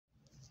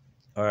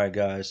Alright,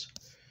 guys.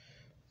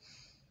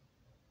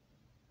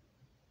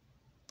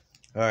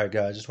 Alright,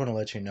 guys. Just want to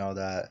let you know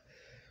that.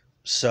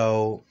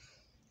 So,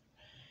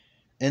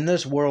 in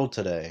this world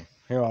today,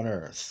 here on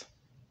Earth,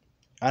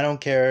 I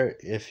don't care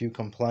if you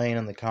complain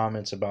in the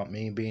comments about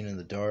me being in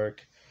the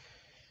dark.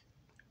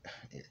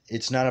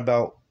 It's not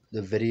about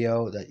the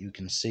video that you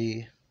can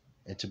see,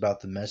 it's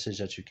about the message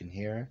that you can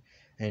hear.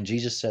 And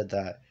Jesus said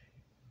that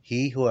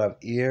he who have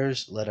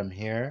ears, let him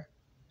hear.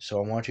 So,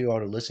 I want you all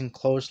to listen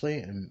closely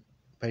and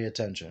pay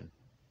attention.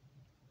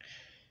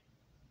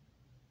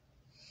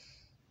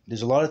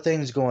 There's a lot of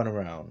things going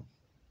around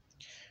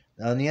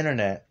on the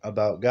internet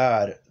about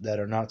God that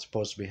are not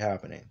supposed to be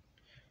happening.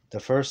 The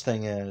first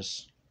thing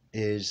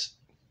is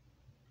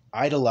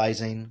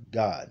idolizing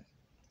God.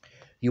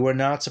 You are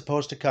not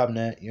supposed to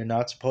covenant. You're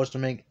not supposed to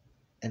make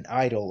an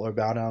idol or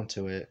bow down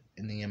to it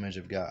in the image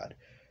of God.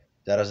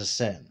 That is a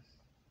sin.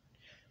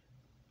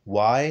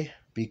 Why?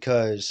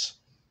 Because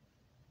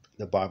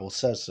the Bible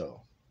says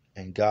so.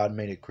 And God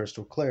made it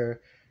crystal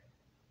clear,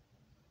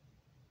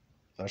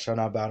 thou shalt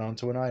not bow down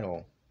to an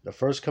idol. The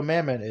first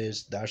commandment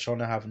is, thou shalt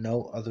not have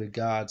no other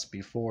gods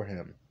before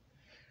him.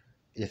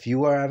 If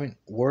you are having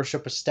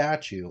worship a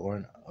statue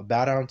or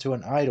bow down to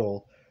an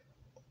idol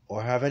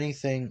or have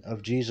anything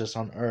of Jesus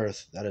on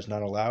earth that is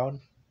not allowed,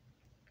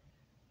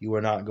 you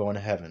are not going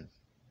to heaven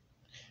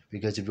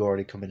because you've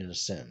already committed a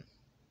sin.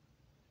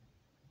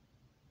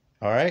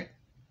 All right?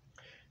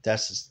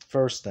 That's the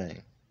first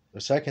thing. The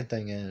second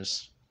thing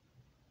is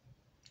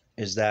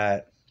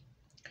that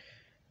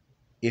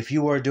if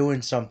you are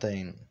doing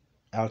something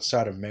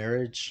outside of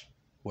marriage,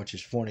 which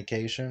is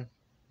fornication,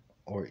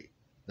 or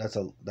that's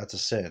a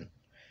sin.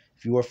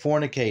 If you are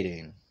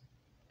fornicating,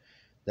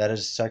 that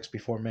is sex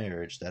before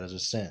marriage. That is a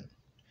sin.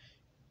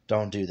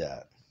 Don't do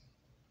that.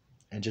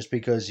 And just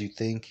because you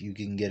think you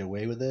can get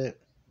away with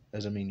it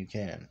doesn't mean you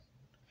can.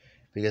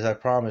 Because I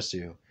promise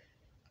you,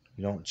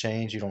 you don't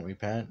change, you don't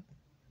repent,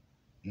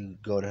 you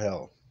go to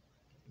hell.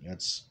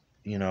 That's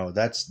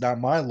not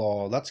my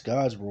law. That's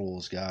God's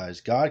rules, guys.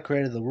 God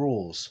created the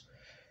rules.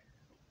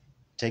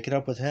 Take it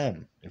up with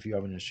him if you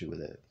have an issue with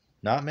it.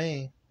 Not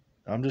me.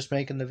 I'm just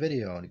making the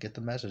video to get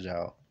the message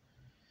out.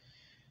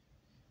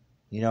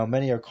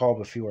 Many are called,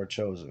 but few are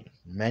chosen.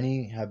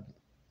 Many have.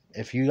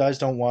 If you guys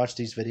don't watch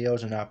these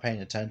videos and not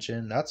paying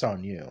attention, that's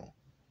on you.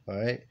 All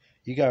right?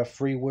 You got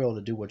free will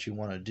to do what you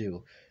want to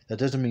do. That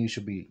doesn't mean you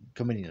should be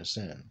committing a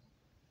sin.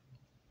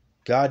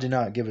 God did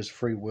not give us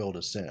free will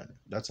to sin.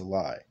 That's a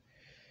lie.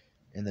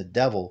 And the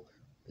devil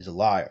is a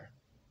liar.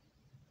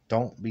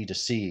 Don't be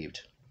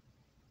deceived.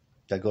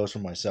 That goes for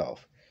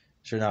myself.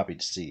 Should not be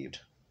deceived.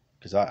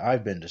 Because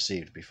I've been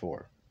deceived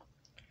before.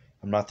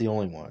 I'm not the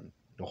only one.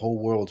 The whole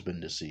world's been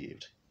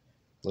deceived.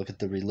 Look at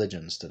the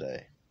religions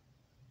today.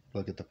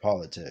 Look at the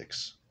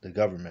politics, the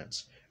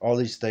governments, all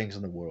these things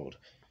in the world.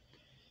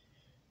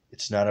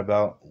 It's not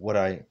about what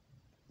I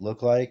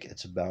look like,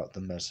 it's about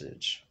the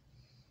message.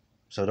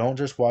 So don't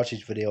just watch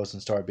these videos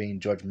and start being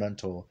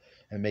judgmental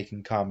and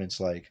making comments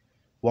like,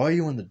 why are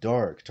you in the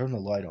dark? Turn the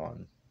light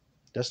on.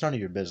 That's none of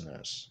your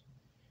business.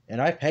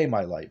 And I pay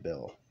my light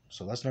bill,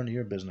 so that's none of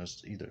your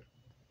business either.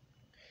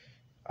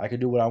 I can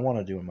do what I want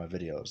to do in my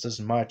videos. This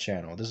is my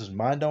channel. This is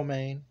my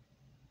domain.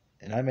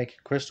 And I make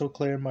it crystal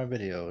clear in my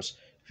videos.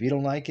 If you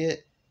don't like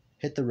it,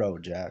 hit the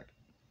road, Jack.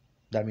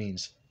 That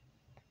means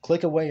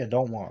click away and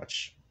don't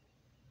watch.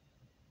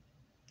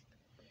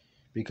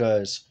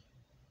 Because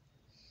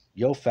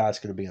your fat's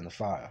going to be in the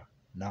fire,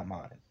 not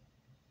mine.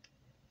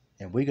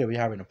 And we're going to be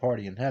having a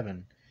party in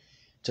heaven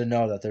to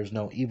know that there's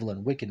no evil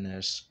and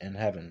wickedness in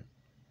heaven.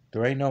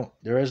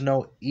 There is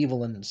no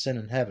evil and sin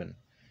in heaven.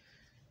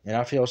 And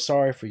I feel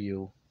sorry for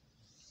you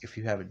if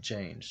you haven't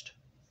changed.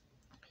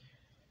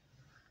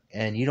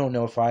 And you don't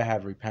know if I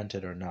have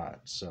repented or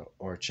not,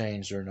 or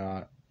changed or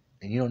not.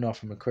 And you don't know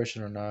if I'm a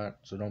Christian or not,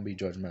 so don't be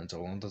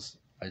judgmental unless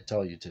I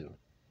tell you to.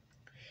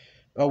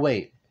 Oh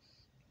wait,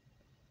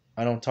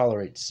 I don't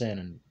tolerate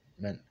sin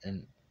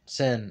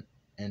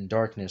and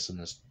darkness in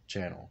this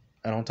channel.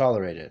 I don't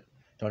tolerate it.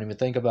 Don't even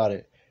think about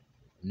it.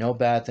 No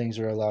bad things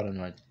are allowed in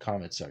my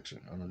comment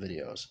section on the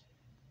videos.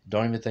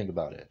 Don't even think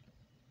about it.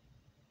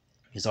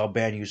 Because I'll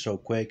ban you so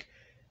quick,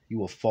 you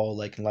will fall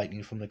like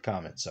lightning from the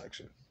comment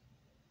section.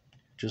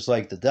 Just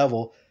like the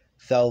devil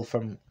fell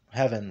from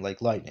heaven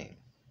like lightning,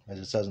 as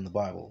it says in the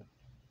Bible.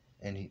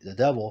 And the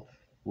devil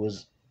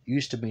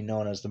used to be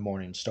known as the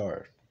morning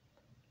star.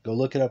 Go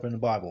look it up in the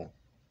Bible.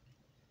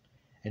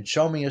 And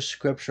show me a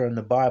scripture in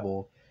the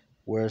Bible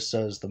where it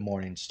says the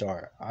morning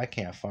star. I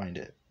can't find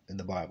it in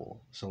the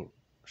Bible. So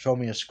show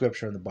me a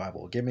scripture in the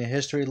Bible. Give me a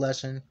history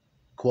lesson.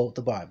 Quote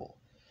the Bible.